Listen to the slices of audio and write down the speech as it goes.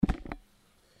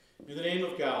In the name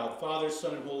of God, Father,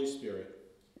 Son, and Holy Spirit.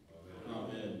 Amen.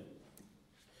 Amen.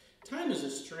 Time is a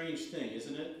strange thing,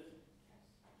 isn't it?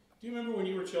 Do you remember when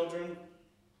you were children?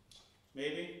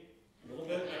 Maybe? A little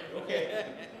bit? Okay.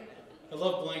 I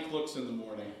love blank looks in the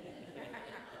morning.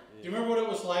 Do you remember what it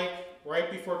was like right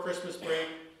before Christmas break?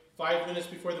 5 minutes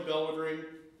before the bell would ring?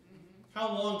 How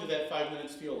long did that 5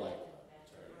 minutes feel like?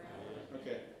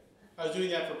 Okay. I was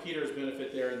doing that for Peter's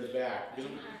benefit there in the back.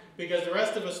 Because the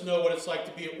rest of us know what it's like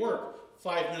to be at work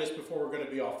 5 minutes before we're going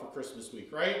to be off for Christmas week,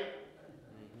 right?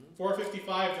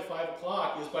 4:55 to 5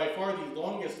 o'clock is by far the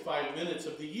longest 5 minutes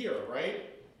of the year, right?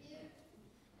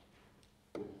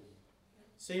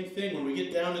 Same thing when we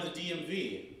get down to the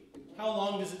DMV. How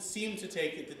long does it seem to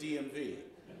take at the DMV?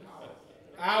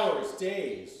 Hours,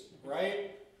 days,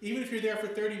 right? Even if you're there for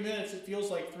 30 minutes, it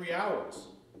feels like 3 hours.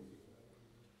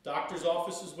 Doctor's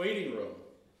office's waiting room,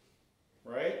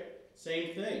 right?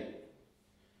 Same thing.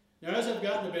 Now, as I've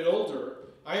gotten a bit older,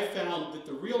 I've found that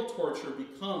the real torture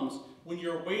becomes when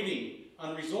you're waiting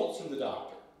on results from the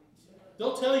doctor.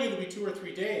 They'll tell you it'll be 2 or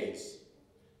 3 days,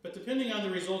 but depending on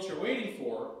the results you're waiting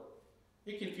for,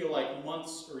 it can feel like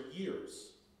months or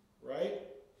years, right?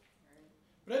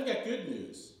 But I've got good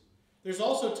news. There's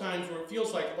also times where it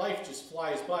feels like life just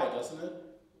flies by, doesn't it?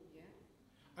 Yeah.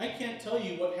 I can't tell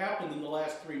you what happened in the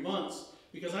last 3 months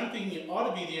because I'm thinking it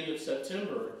ought to be the end of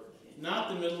September, not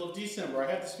the middle of December. I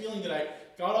have this feeling that I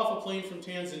got off a plane from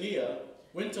Tanzania,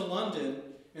 went to London,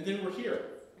 and then we're here,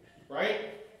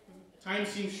 right? Time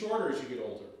seems shorter as you get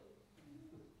older.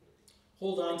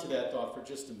 Hold on to that thought for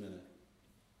just a minute.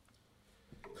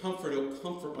 Comfort, oh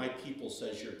comfort my people,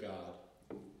 says your God.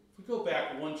 If we go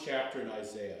back one chapter in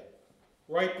Isaiah,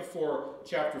 right before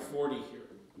chapter 40 here,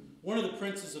 one of the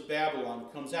princes of Babylon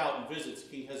comes out and visits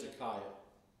King Hezekiah.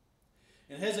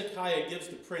 And Hezekiah gives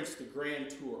the prince the grand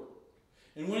tour.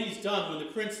 And when he's done, when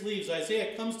the prince leaves,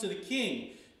 Isaiah comes to the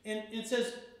king and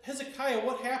says, Hezekiah,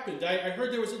 what happened? I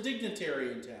heard there was a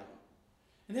dignitary in town.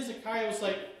 And Hezekiah was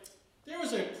like, there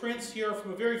was a prince here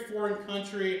from a very foreign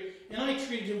country, and I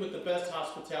treated him with the best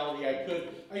hospitality I could.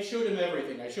 I showed him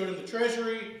everything. I showed him the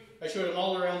treasury. I showed him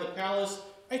all around the palace.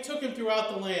 I took him throughout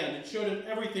the land and showed him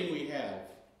everything we have.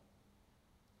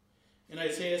 And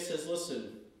Isaiah says,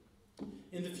 listen,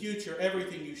 in the future,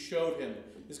 everything you showed him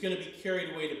is going to be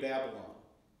carried away to Babylon.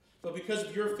 But because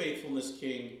of your faithfulness,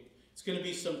 King, it's going to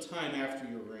be some time after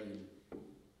your reign.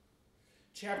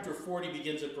 Chapter 40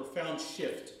 begins a profound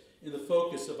shift in the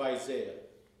focus of Isaiah.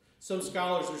 Some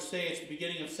scholars are saying it's the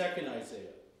beginning of 2nd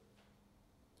Isaiah.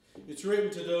 It's written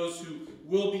to those who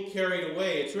will be carried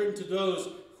away. It's written to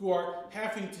those who are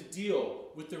having to deal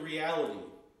with the reality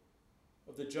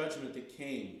of the judgment that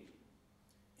came.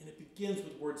 And it begins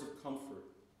with words of comfort.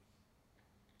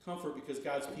 Comfort because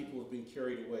God's people have been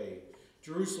carried away.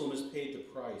 Jerusalem has paid the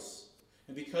price.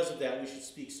 And because of that, we should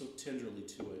speak so tenderly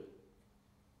to it.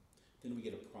 Then we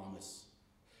get a promise.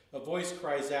 A voice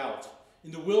cries out,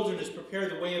 in the wilderness, prepare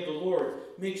the way of the Lord.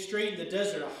 Make straight in the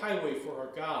desert a highway for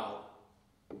our God.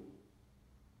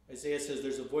 Isaiah says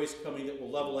there's a voice coming that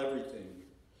will level everything.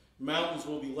 Mountains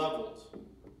will be leveled,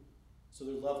 so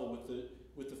they're level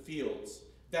with the fields.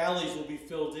 Valleys will be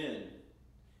filled in,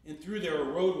 and through there a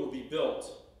road will be built.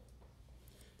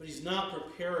 But he's not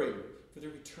preparing for the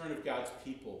return of God's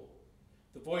people.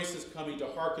 The voice is coming to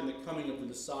hearken the coming of the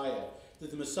Messiah,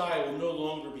 that the Messiah will no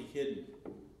longer be hidden.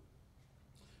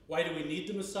 Why do we need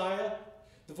the Messiah?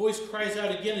 The voice cries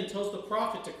out again and tells the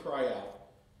prophet to cry out.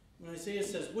 When Isaiah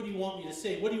says, what do you want me to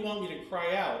say? What do you want me to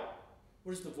cry out?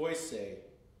 What does the voice say?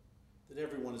 That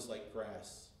everyone is like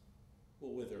grass,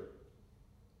 will wither.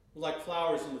 We're like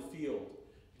flowers in the field,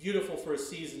 beautiful for a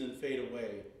season and fade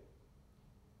away.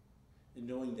 And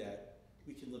knowing that,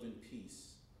 we can live in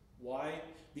peace. Why?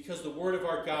 Because the word of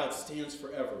our God stands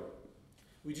forever.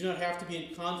 We do not have to be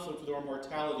in conflict with our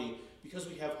mortality because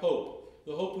we have hope.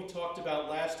 The hope we talked about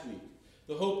last week.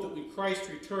 The hope that when Christ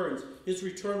returns, his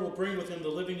return will bring with him the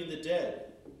living and the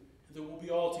dead. And that we'll be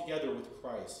all together with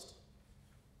Christ.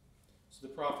 So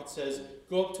the prophet says,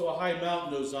 go up to a high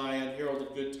mountain, O Zion, herald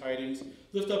of good tidings.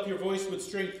 Lift up your voice with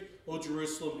strength, O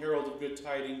Jerusalem, herald of good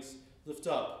tidings. Lift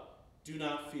up, do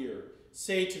not fear.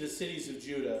 Say to the cities of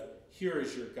Judah, here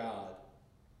is your God.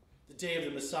 The day of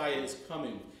the Messiah is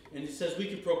coming. And it says we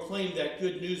can proclaim that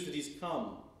good news that he's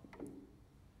come. But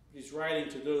he's writing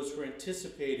to those who are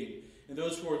anticipating and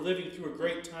those who are living through a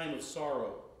great time of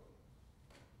sorrow.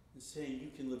 And saying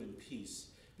you can live in peace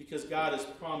because God has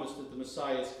promised that the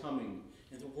Messiah is coming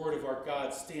and the word of our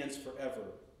God stands forever.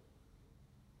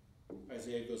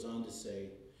 Isaiah goes on to say,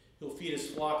 he'll feed his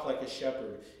flock like a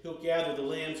shepherd. He'll gather the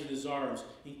lambs in his arms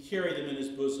and carry them in his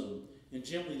bosom and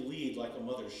gently lead like a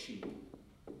mother's sheep.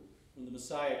 When the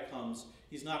Messiah comes,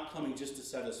 he's not coming just to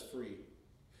set us free.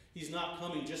 He's not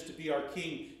coming just to be our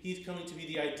king. He's coming to be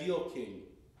the ideal king,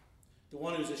 the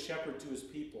one who's a shepherd to his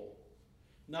people.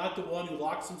 Not the one who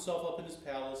locks himself up in his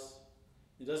palace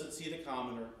and doesn't see the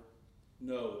commoner.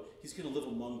 No, he's going to live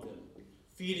among them,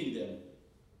 feeding them,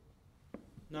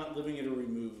 not living at a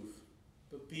remove,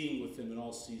 but being with them in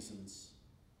all seasons.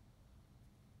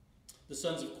 The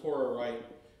sons of Korah write,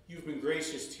 "You've been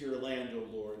gracious to your land,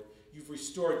 O Lord. You've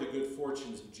restored the good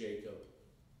fortunes of Jacob."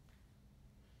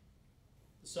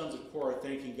 The sons of Korah are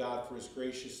thanking God for his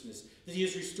graciousness, that he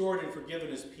has restored and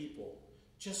forgiven his people,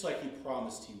 just like he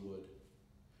promised he would.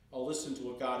 I'll listen to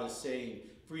what God is saying,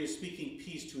 for he is speaking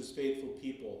peace to his faithful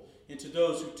people and to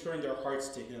those who turn their hearts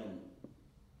to him.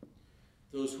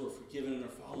 Those who are forgiven and are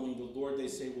following the Lord, they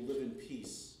say, will live in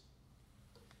peace.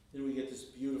 Then we get this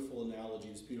beautiful analogy,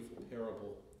 this beautiful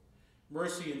parable.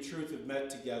 Mercy and truth have met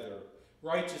together.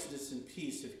 Righteousness and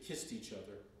peace have kissed each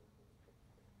other.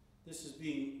 This is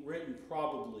being written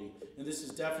probably, and this is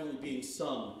definitely being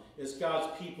sung as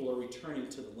God's people are returning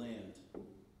to the land.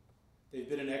 They've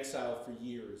been in exile for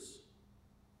years.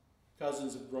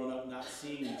 Cousins have grown up not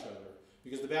seeing each other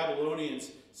because the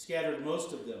Babylonians scattered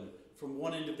most of them from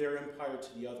one end of their empire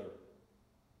to the other.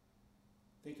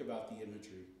 Think about the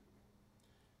imagery.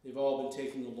 They've all been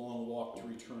taking a long walk to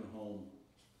return home.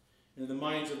 And in the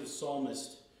minds of the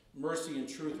psalmist, mercy and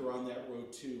truth are on that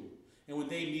road too. And when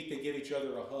they meet, they give each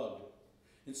other a hug.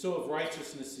 And so have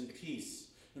righteousness and peace.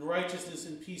 And righteousness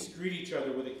and peace greet each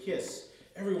other with a kiss.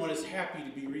 Everyone is happy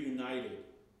to be reunited.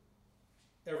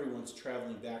 Everyone's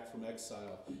traveling back from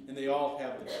exile, and they all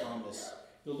have the promise.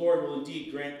 The Lord will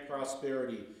indeed grant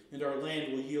prosperity, and our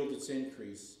land will yield its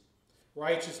increase.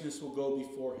 Righteousness will go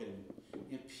before him,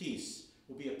 and peace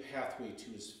will be a pathway to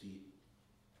his feet.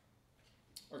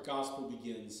 Our gospel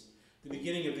begins, the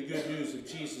beginning of the good news of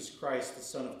Jesus Christ, the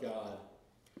Son of God.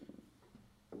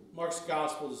 Mark's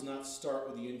gospel does not start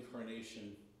with the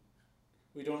incarnation.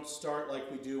 We don't start like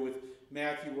we do with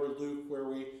Matthew or Luke, where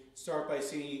we start by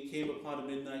saying he came upon a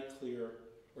midnight clear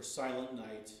or silent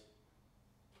night.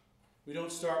 We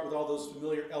don't start with all those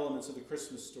familiar elements of the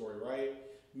Christmas story, right?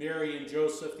 Mary and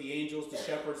Joseph, the angels, the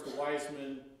shepherds, the wise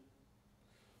men.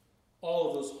 All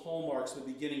of those hallmarks of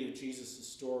the beginning of Jesus'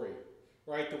 story,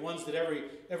 right? The ones that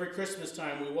every Christmas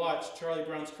time we watch Charlie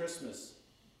Brown's Christmas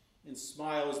and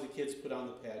smile as the kids put on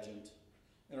the pageant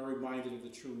and are reminded of the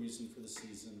true reason for the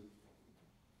season.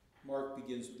 Mark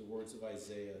begins with the words of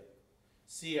Isaiah.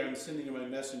 "See, I'm sending my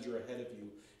messenger ahead of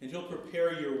you, and he'll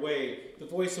prepare your way, the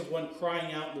voice of one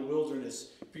crying out in the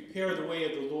wilderness, prepare the way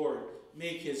of the Lord,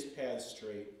 make his path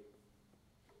straight."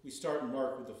 We start in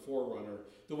Mark with the forerunner,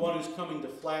 the one who's coming to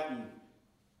flatten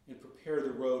and prepare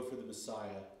the road for the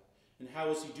Messiah. And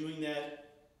how is he doing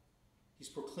that? He's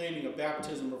proclaiming a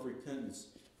baptism of repentance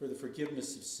for the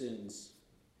forgiveness of sins.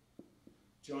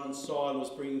 John saw and was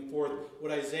bringing forth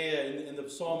what Isaiah and the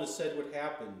psalmist said would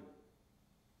happen.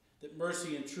 That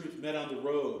mercy and truth met on the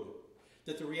road.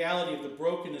 That the reality of the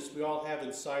brokenness we all have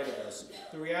inside of us,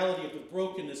 the reality of the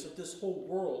brokenness of this whole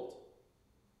world,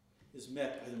 is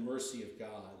met by the mercy of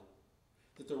God.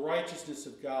 That the righteousness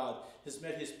of God has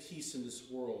met his peace in this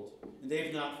world. And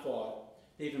they've not fought.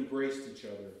 They've embraced each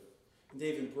other. And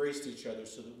they've embraced each other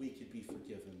so that we could be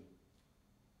forgiven.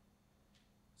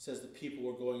 It says the people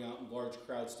were going out in large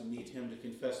crowds to meet him, to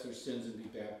confess their sins and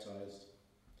be baptized.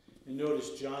 And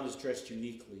notice John is dressed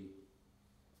uniquely.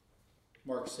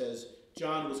 Mark says,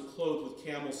 John was clothed with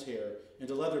camel's hair and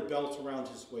a leather belt around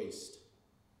his waist.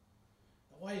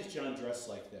 Now, why is John dressed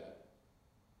like that?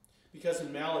 Because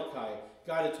in Malachi,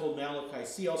 God had told Malachi,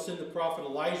 "See, I'll send the prophet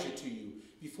Elijah to you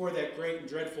before that great and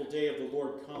dreadful day of the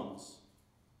Lord comes."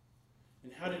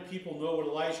 And how did people know what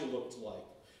Elijah looked like?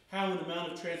 How in the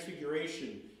Mount of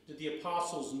Transfiguration did the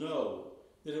apostles know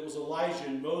that it was Elijah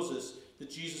and Moses that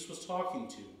Jesus was talking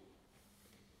to?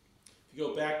 If you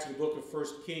go back to the book of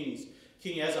 1 Kings,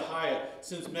 King Hezekiah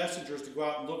sends messengers to go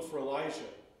out and look for Elijah.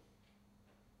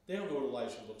 They don't know what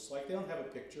Elijah looks like. They don't have a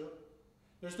picture.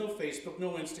 There's no Facebook,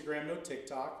 no Instagram, no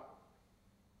TikTok.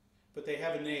 But they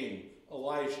have a name,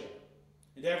 Elijah.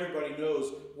 And everybody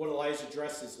knows what Elijah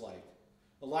dresses like.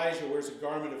 Elijah wears a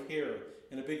garment of hair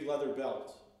and a big leather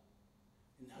belt.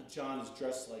 And now John is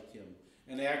dressed like him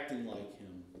and acting like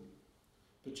him.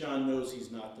 But John knows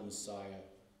he's not the Messiah.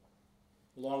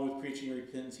 Along with preaching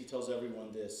repentance, he tells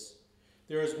everyone this: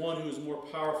 "There is one who is more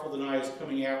powerful than I is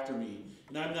coming after me,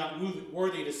 and I'm not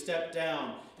worthy to step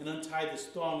down and untie the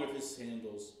thong of his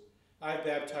sandals. I've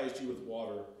baptized you with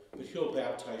water, but he'll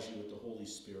baptize you with the Holy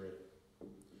Spirit."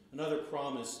 Another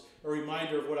promise, a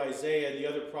reminder of what Isaiah and the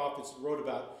other prophets wrote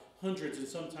about hundreds and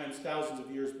sometimes thousands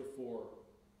of years before.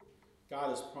 God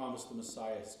has promised the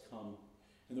Messiah has come,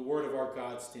 and the word of our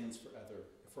God stands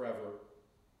forever.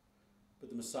 But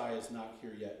the Messiah is not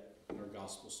here yet in our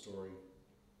gospel story.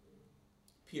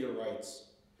 Peter writes,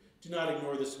 "Do not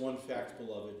ignore this one fact,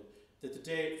 beloved, that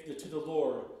to the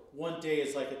Lord 1 day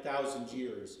is like 1,000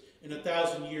 years, and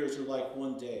 1,000 years are like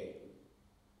 1 day."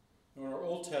 In our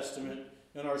Old Testament,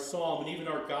 in our Psalm, and even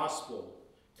our Gospel,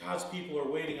 God's people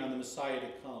are waiting on the Messiah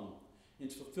to come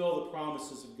and to fulfill the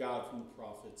promises of God from the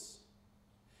prophets.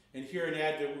 And here in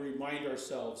Advent, we remind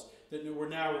ourselves that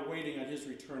we're waiting on his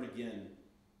return again.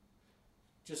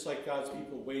 Just like God's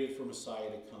people waited for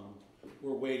Messiah to come,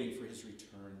 we're waiting for his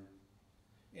return.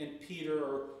 And Peter,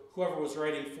 or whoever was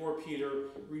writing for Peter,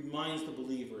 reminds the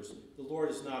believers, the Lord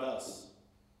is not us.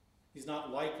 He's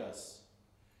not like us.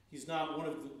 He's not one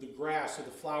of the grass or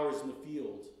the flowers in the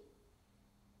field.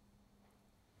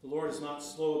 The Lord is not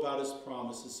slow about his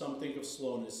promise, as some think of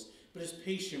slowness, but is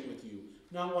patient with you,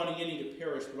 not wanting any to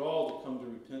perish, but all to come to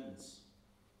repentance.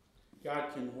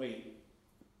 God can wait,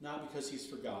 not because he's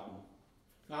forgotten,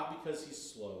 not because he's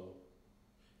slow,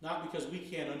 not because we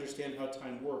can't understand how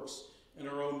time works in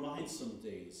our own minds some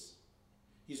days.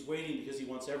 He's waiting because he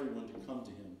wants everyone to come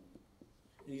to him,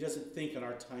 and he doesn't think on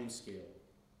our time scale.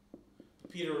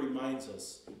 Peter reminds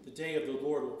us, the day of the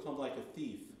Lord will come like a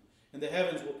thief, and the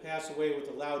heavens will pass away with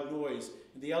a loud noise,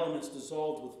 and the elements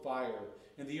dissolved with fire,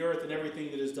 and the earth and everything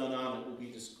that is done on it will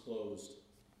be disclosed.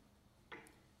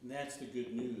 And that's the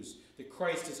good news, that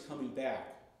Christ is coming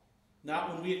back.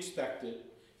 Not when we expect it.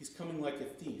 He's coming like a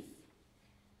thief.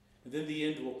 And then the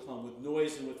end will come with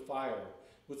noise and with fire,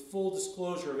 with full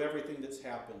disclosure of everything that's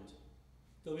happened.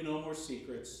 There'll be no more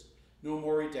secrets, no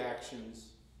more redactions,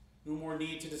 no more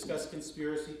need to discuss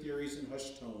conspiracy theories in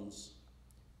hushed tones.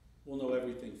 We'll know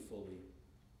everything fully.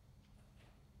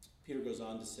 Peter goes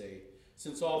on to say,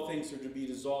 since all things are to be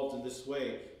dissolved in this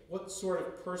way, what sort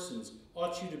of persons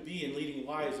ought you to be in leading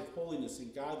lives of holiness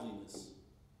and godliness?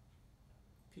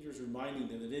 Peter's reminding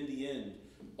them that in the end,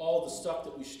 all the stuff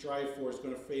that we strive for is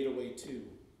going to fade away too.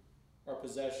 Our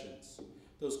possessions,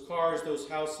 those cars, those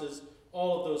houses,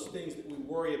 all of those things that we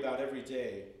worry about every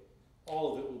day,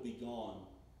 all of it will be gone.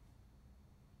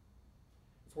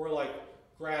 If we're like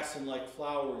grass and like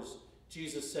flowers,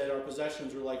 Jesus said our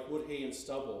possessions are like wood, hay, and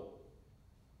stubble.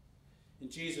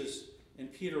 And Jesus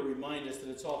and Peter remind us that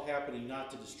it's all happening not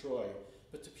to destroy,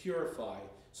 but to purify,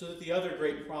 so that the other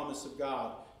great promise of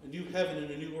God, a new heaven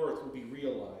and a new earth, will be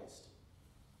realized.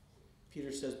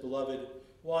 Peter says, beloved,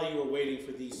 while you are waiting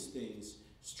for these things,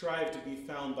 strive to be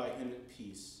found by him at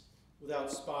peace,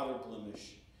 without spot or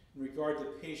blemish, and regard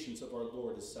the patience of our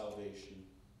Lord as salvation.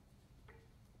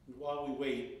 And while we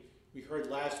wait, we heard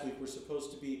last week we're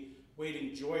supposed to be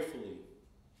waiting joyfully,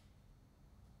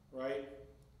 right?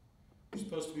 We're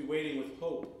supposed to be waiting with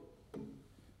hope,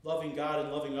 loving God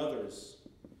and loving others.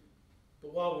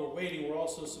 But while we're waiting, we're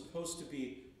also supposed to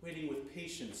be waiting with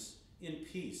patience in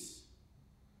peace,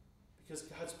 because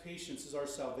God's patience is our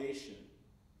salvation.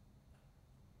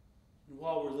 And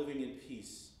while we're living in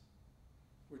peace,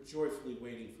 we're joyfully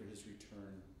waiting for his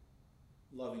return,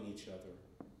 loving each other.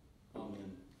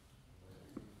 Amen.